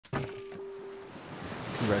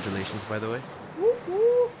Congratulations, by the way.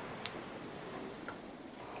 Woo-hoo.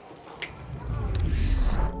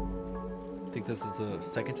 I think this is the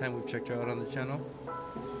second time we've checked her out on the channel.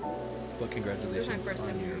 But congratulations This is my first on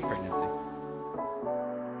time your hearing it. pregnancy.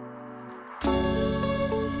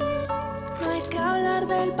 No hay que hablar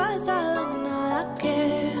del pasado, nada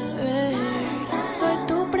que ver. Soy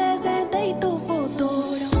tu presente y tu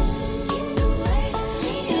futuro.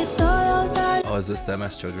 Y todos Oh, is this them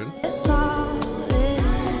as children? saben.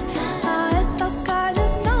 A estas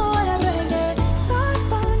calles no voy a regresar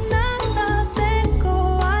pa' nada.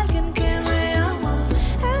 Tengo alguien que me ama.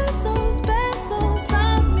 Esos besos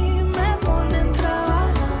a mí me ponen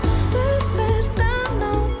trabada.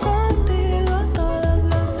 Despertando contigo todos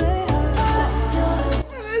los días.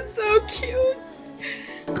 That's so cute.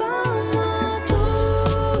 Como tú.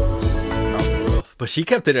 But she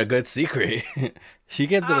kept it a good secret. She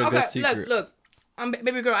kept it a good secret. Look.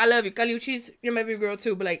 Baby girl, I love you. Kaliuchis, you're my baby girl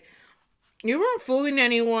too. But like, you weren't fooling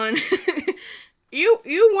anyone. you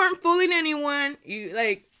weren't fooling anyone. You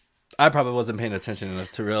like. I probably wasn't paying attention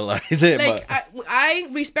enough to realize it, Like but I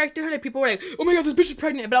respected her. Like people were like, "Oh my god, this bitch is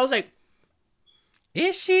pregnant," but I was like,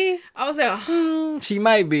 is she? I was like, She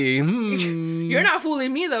might be. "You're not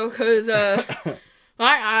fooling me though, cause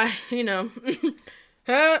I you know,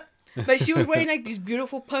 but she was wearing like this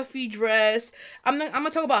beautiful puffy dress. I'm gonna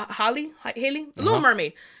talk about Haley, the Little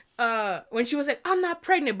Mermaid. When she was like, I'm not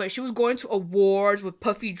pregnant, but she was going to awards with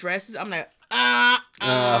puffy dresses. I'm like,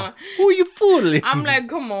 who you fooling? I'm like,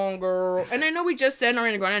 come on, girl. And I know we just said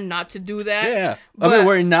Ariana Grande not to do that. Yeah, I but mean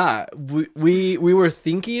we're not. We were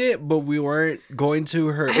thinking it, but we weren't going to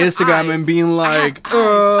her Instagram and being like,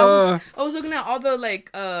 I was looking at all the like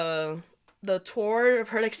the tour of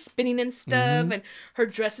her like spinning and stuff, and her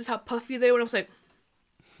dresses, how puffy they were. And I was like,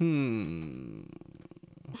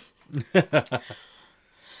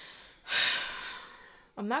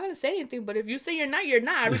 I'm not gonna say anything, but if you say you're not, you're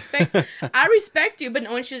not. I respect you. But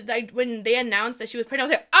when she like when they announced that she was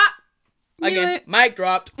pregnant, I was like, again, mic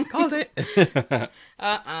dropped. Called it.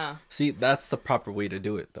 Uh-uh. See, that's the proper way to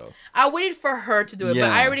do it, though. I waited for her to do it, but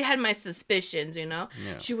Yeah. I already had my suspicions, you know?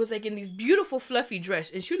 Yeah. She was like in these beautiful fluffy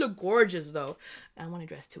dress, and she looked gorgeous though. I want a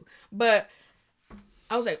dress too. But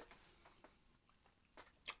I was like,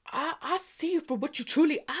 I see you for what you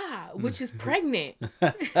truly are, which is pregnant.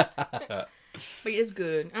 But it's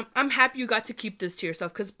good. I'm happy you got to keep this to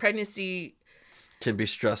yourself, because pregnancy Can be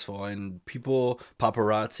stressful, and people,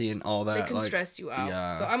 paparazzi, and all that. they can like, stress you out.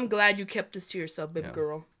 yeah. So I'm glad you kept this to yourself, baby Yeah.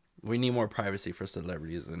 girl. We need more privacy for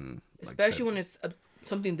celebrities, and Especially when it's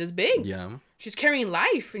something this big. Yeah. She's carrying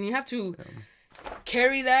life, and you have to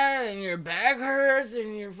carry that, and your back hurts,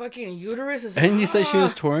 and your fucking uterus is. And you said she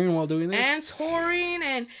was touring while doing this. And touring,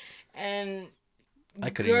 and I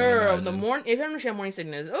couldn't even girl, imagine. the morning. If I don't know she had morning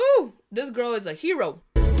sickness, oh, this girl is a hero.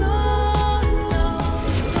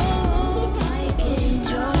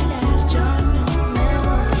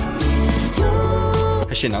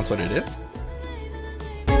 Has she announced what it is?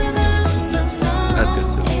 That's good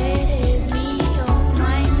too.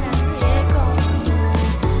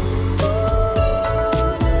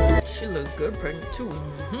 She looks good pregnant too.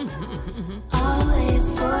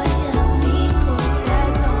 Always for you, mi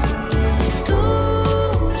corazón es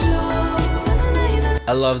tuyo.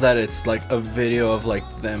 I love that it's like a video of like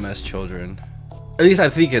them as children. At least I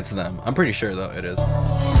think it's them. I'm pretty sure though it is.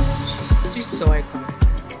 She's so iconic.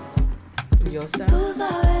 Diosa. Tú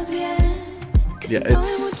sabes bien que Yeah,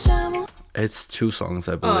 soy mucha it's 2 songs,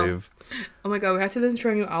 I believe. Oh my god, we have to listen to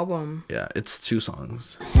her new album. Yeah, it's 2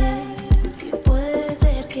 songs. Y puede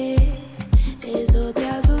ser que eso te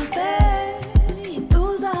asuste. Y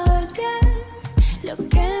tú sabes bien lo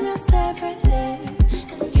que me hace feliz.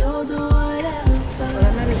 And you'll do whatever So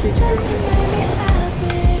that might be just to make me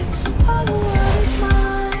happy. All the world is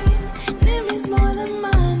mine. And it means more than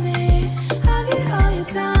money. I get all your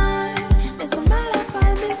time. Doesn't matter if I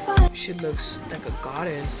define. She looks like a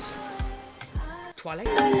goddess. Twilight?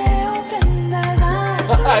 Le ofrendas a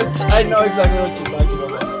I know exactly what you're talking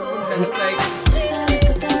about. That looks like.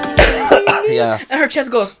 Yeah. And her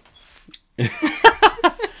chest goes.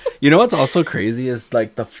 You know what's also crazy is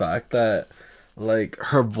like the fact that like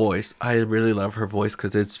her voice. I really love her voice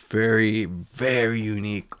because it's very, very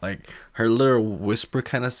unique. Like her little whisper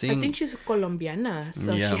kind of I sing. think she's Colombiana,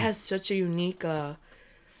 so Yeah. she has such a unique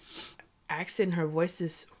accent. Her voice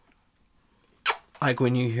is. Like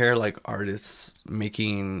when you hear like artists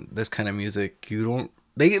making this kind of music, you don't.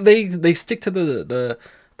 They stick to the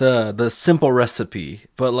simple recipe,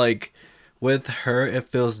 but like with her, it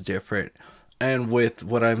feels different. And with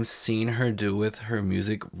what I'm seeing her do with her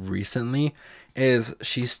music recently, is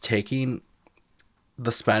she's taking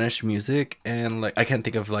the Spanish music, and like I can't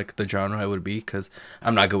think of like the genre it would be because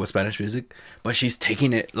I'm not good with Spanish music, but she's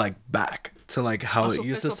taking it like back to like how Also, it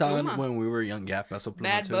used to Peso sound Pluma. when we were young. Yeah, Peso Pluma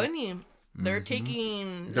Bad too. Bunny. They're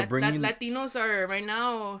taking They're bringing- Latinos are right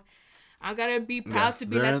now. I gotta be proud Yeah, to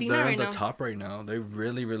be they're Latina they're right in the now. top right now. They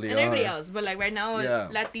really And are. everybody else, but like right now, Yeah.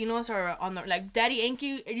 Latinos are on the like Daddy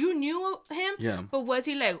Yankee. You knew him, Yeah. but was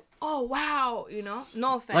he like, oh wow, you know?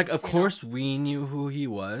 No offense. Like of you know? course we knew who he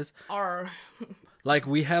was. Or Like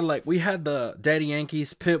we had the Daddy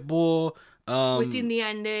Yankees, Pitbull, Wisin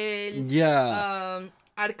Yandel, yeah.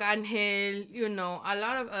 Arcángel, you know, a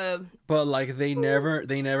lot of But like they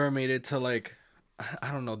never made it to like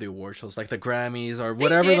I don't know the award shows like the Grammys or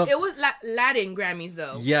whatever. They did. It was Latin Grammys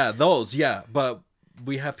though. Yeah, those, yeah. But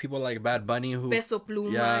we have people like Bad Bunny who Peso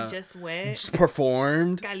Pluma just went. just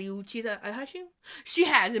performed. Kaliuchis, has she? She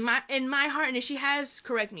has in my heart, and if she has,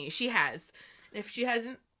 correct me. She has. If she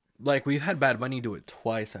hasn't, Like we've had Bad Bunny do it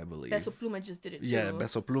twice, I believe. Peso Pluma just did it too. Yeah,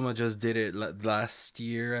 Peso Pluma just did it last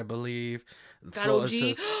year, I believe. Karol it's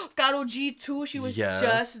G, just- Karol G too. She was Yes.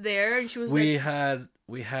 just there, and she was we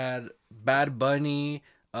like, had Bad Bunny,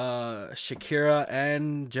 Shakira,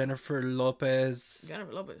 and Jennifer Lopez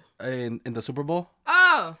Jennifer Lopez. in the Super Bowl.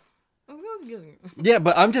 Oh. Yeah,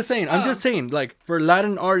 but I'm just saying, like for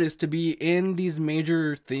Latin artists to be in these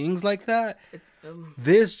major things like that,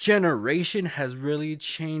 this generation has really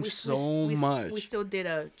changed so much. We still did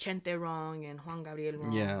a Chente wrong and Juan Gabriel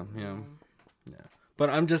wrong. Yeah. But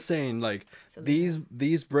I'm just saying, like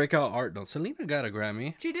these breakout art. No, Selena got a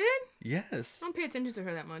Grammy. She did? Yes. I don't pay attention to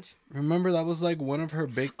her that much. Remember that was like one of her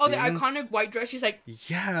big. Oh, things? the iconic white dress. She's like,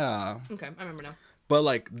 Yeah. okay, I remember now. But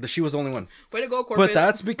like she was the only one. Way to go, Corpus. But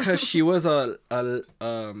that's because she was a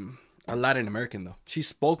Latin American though. She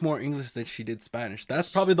spoke more English than she did Spanish.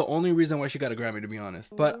 That's probably the only reason why she got a Grammy, to be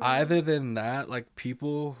honest. But other than that, like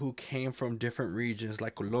people who came from different regions,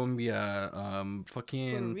 like Colombia,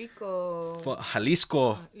 Puerto Rico,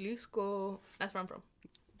 Jalisco, that's where I'm from.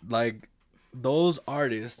 like those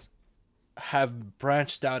artists have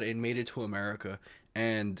branched out and made it to America.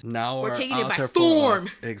 And now We're are taking it out by there storm. for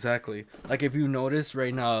us. Exactly. Like if you notice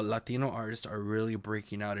right now, Latino artists are really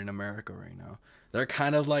breaking out in America right now. They're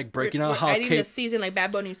kind of like breaking out how ending the season, like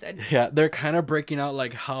Bad Bunny said. yeah, they're kind of breaking out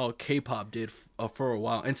like how K-pop did for a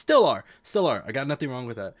while, and still are. I got nothing wrong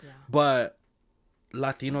with that. Yeah. But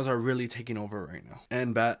Latinos are really taking over right now,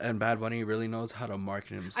 and Bad Bunny really knows how to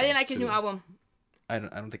market himself. I didn't like his new album. I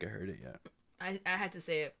don't think I heard it yet. I had to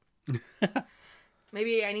say it.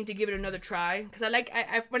 Maybe I need to give it another try because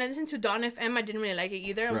I when I listened to Dawn FM, I didn't really like it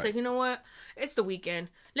either. I was like, you know what? It's the weekend.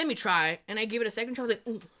 Let me try, and I gave it a second try. I was like,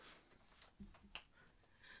 ooh.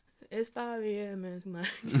 It's 5 a.m. It's mine.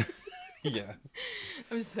 Yeah.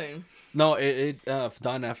 I'm just saying. No, it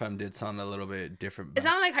Dawn FM did sound a little bit different. It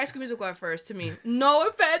sounded like High School Musical at first to me. No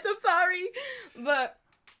offense, I'm sorry, but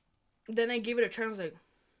then I gave it a try. I was like,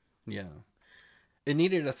 yeah, it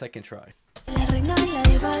needed a second try. La reina, la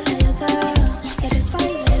diva, la diosa, me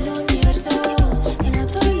respalda el universo, me da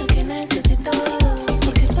todo lo que necesito,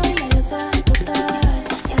 porque soy la diosa total.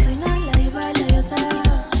 La reina, la diva, la diosa,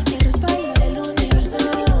 me respalda el universo,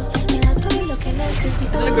 me da todo lo que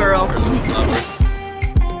necesito. little girl.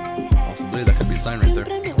 Possibly that could be a sign right there.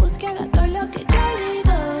 Siempre me busque, haga todo lo que yo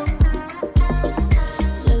digo.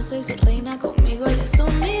 Yo soy su reina, conmigo él es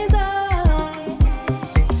sumisa.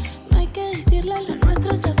 No hay que decirle lo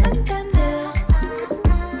nuestro, ya se entiende.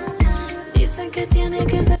 Dicen que tiene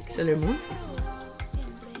que ser. Sailor Moon.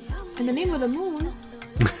 In the name of the moon.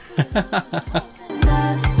 Es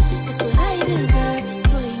what I deserve.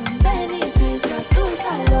 Soy un beneficio a tu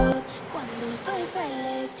salud. Cuando estoy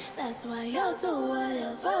feliz, that's why you do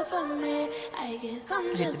whatever for me. I guess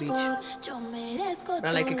I'm just beach. bored. Yo merezco But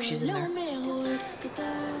I like it 'cause she's in todo there. lo mejor. Total.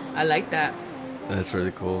 I like that. That's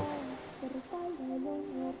really cool.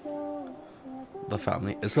 The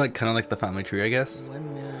family. It's like kind of like the family tree, I guess.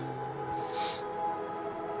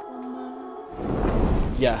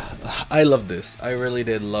 Yeah, I love this. I really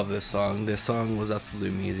did love this song. This song was absolutely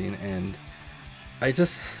amazing, and I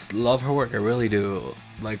just love her work. I really do.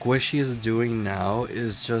 Like what she is doing now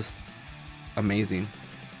is just amazing.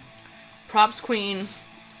 Props, Queen.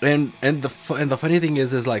 And the funny thing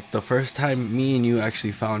is like the first time me and you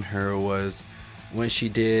actually found her was when she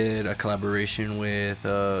did a collaboration with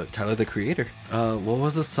Tyler the Creator. What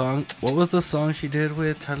was the song? What was the song she did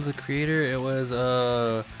with Tyler the Creator? It was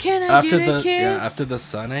Can I after get a the kiss? After the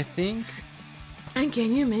Sun, I think. And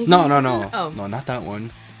can you make No, it? no, Oh. no, not that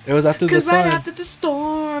one. It was after the 'Cause Sun. right after the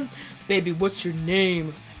storm, baby, what's your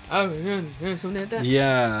name? Something like that.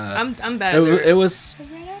 Yeah. I'm bad at lyrics. It was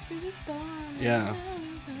Right after the storm. Yeah.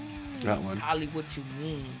 That one. Holly, what you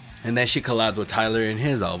mean? And then she collabed with Tyler in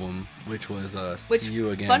his album, which was Which, See You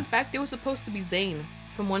Again. fun fact, it was supposed to be Zayn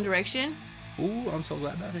from One Direction, Ooh, I'm so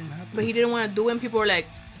glad that didn't happen. but he didn't want to do it, and people were like,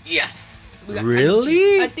 yes. We got Really?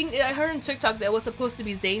 kaliuchis. I think I heard on TikTok that it was supposed to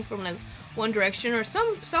be Zayn from like One Direction or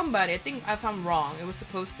somebody. I think if I'm wrong, it was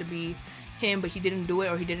supposed to be him, but he didn't do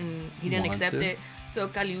it, or he didn't Want accept to? it. So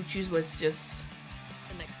kaliuchis was just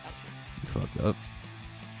the next option. You fucked up.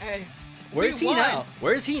 Hey, Where is he won. now?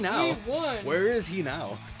 Where is he now? We won. Where is he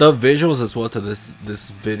now? The visuals as well to this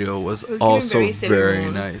video was It was also giving Sailor very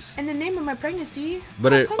Moon. nice. And the name of my pregnancy.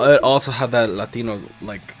 But how it come also had that Latino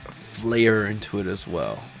like flair into it as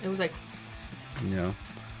well. it was like, You know,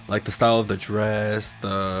 like the style of the dress,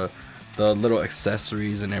 the little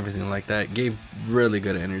accessories and everything like that gave really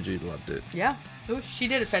good energy. Loved it. yeah, she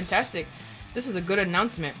did it fantastic. This was a good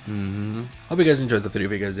announcement. Hope you guys enjoyed the video.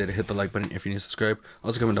 If you guys did, hit the like button if you need to subscribe.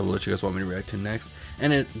 Also comment down below what you guys want me to react to next.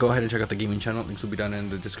 And go ahead and check out the gaming channel. Links will be down in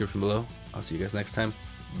the description below. I'll see you guys next time.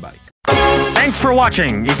 Bye. Thanks for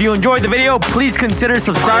watching. If you enjoyed the video, please consider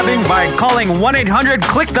subscribing by calling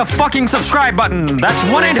 1-800-CLICK-THE-FUCKING-SUBSCRIBE button. That's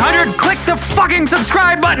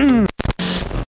 1-800-CLICK-THE-FUCKING-SUBSCRIBE button.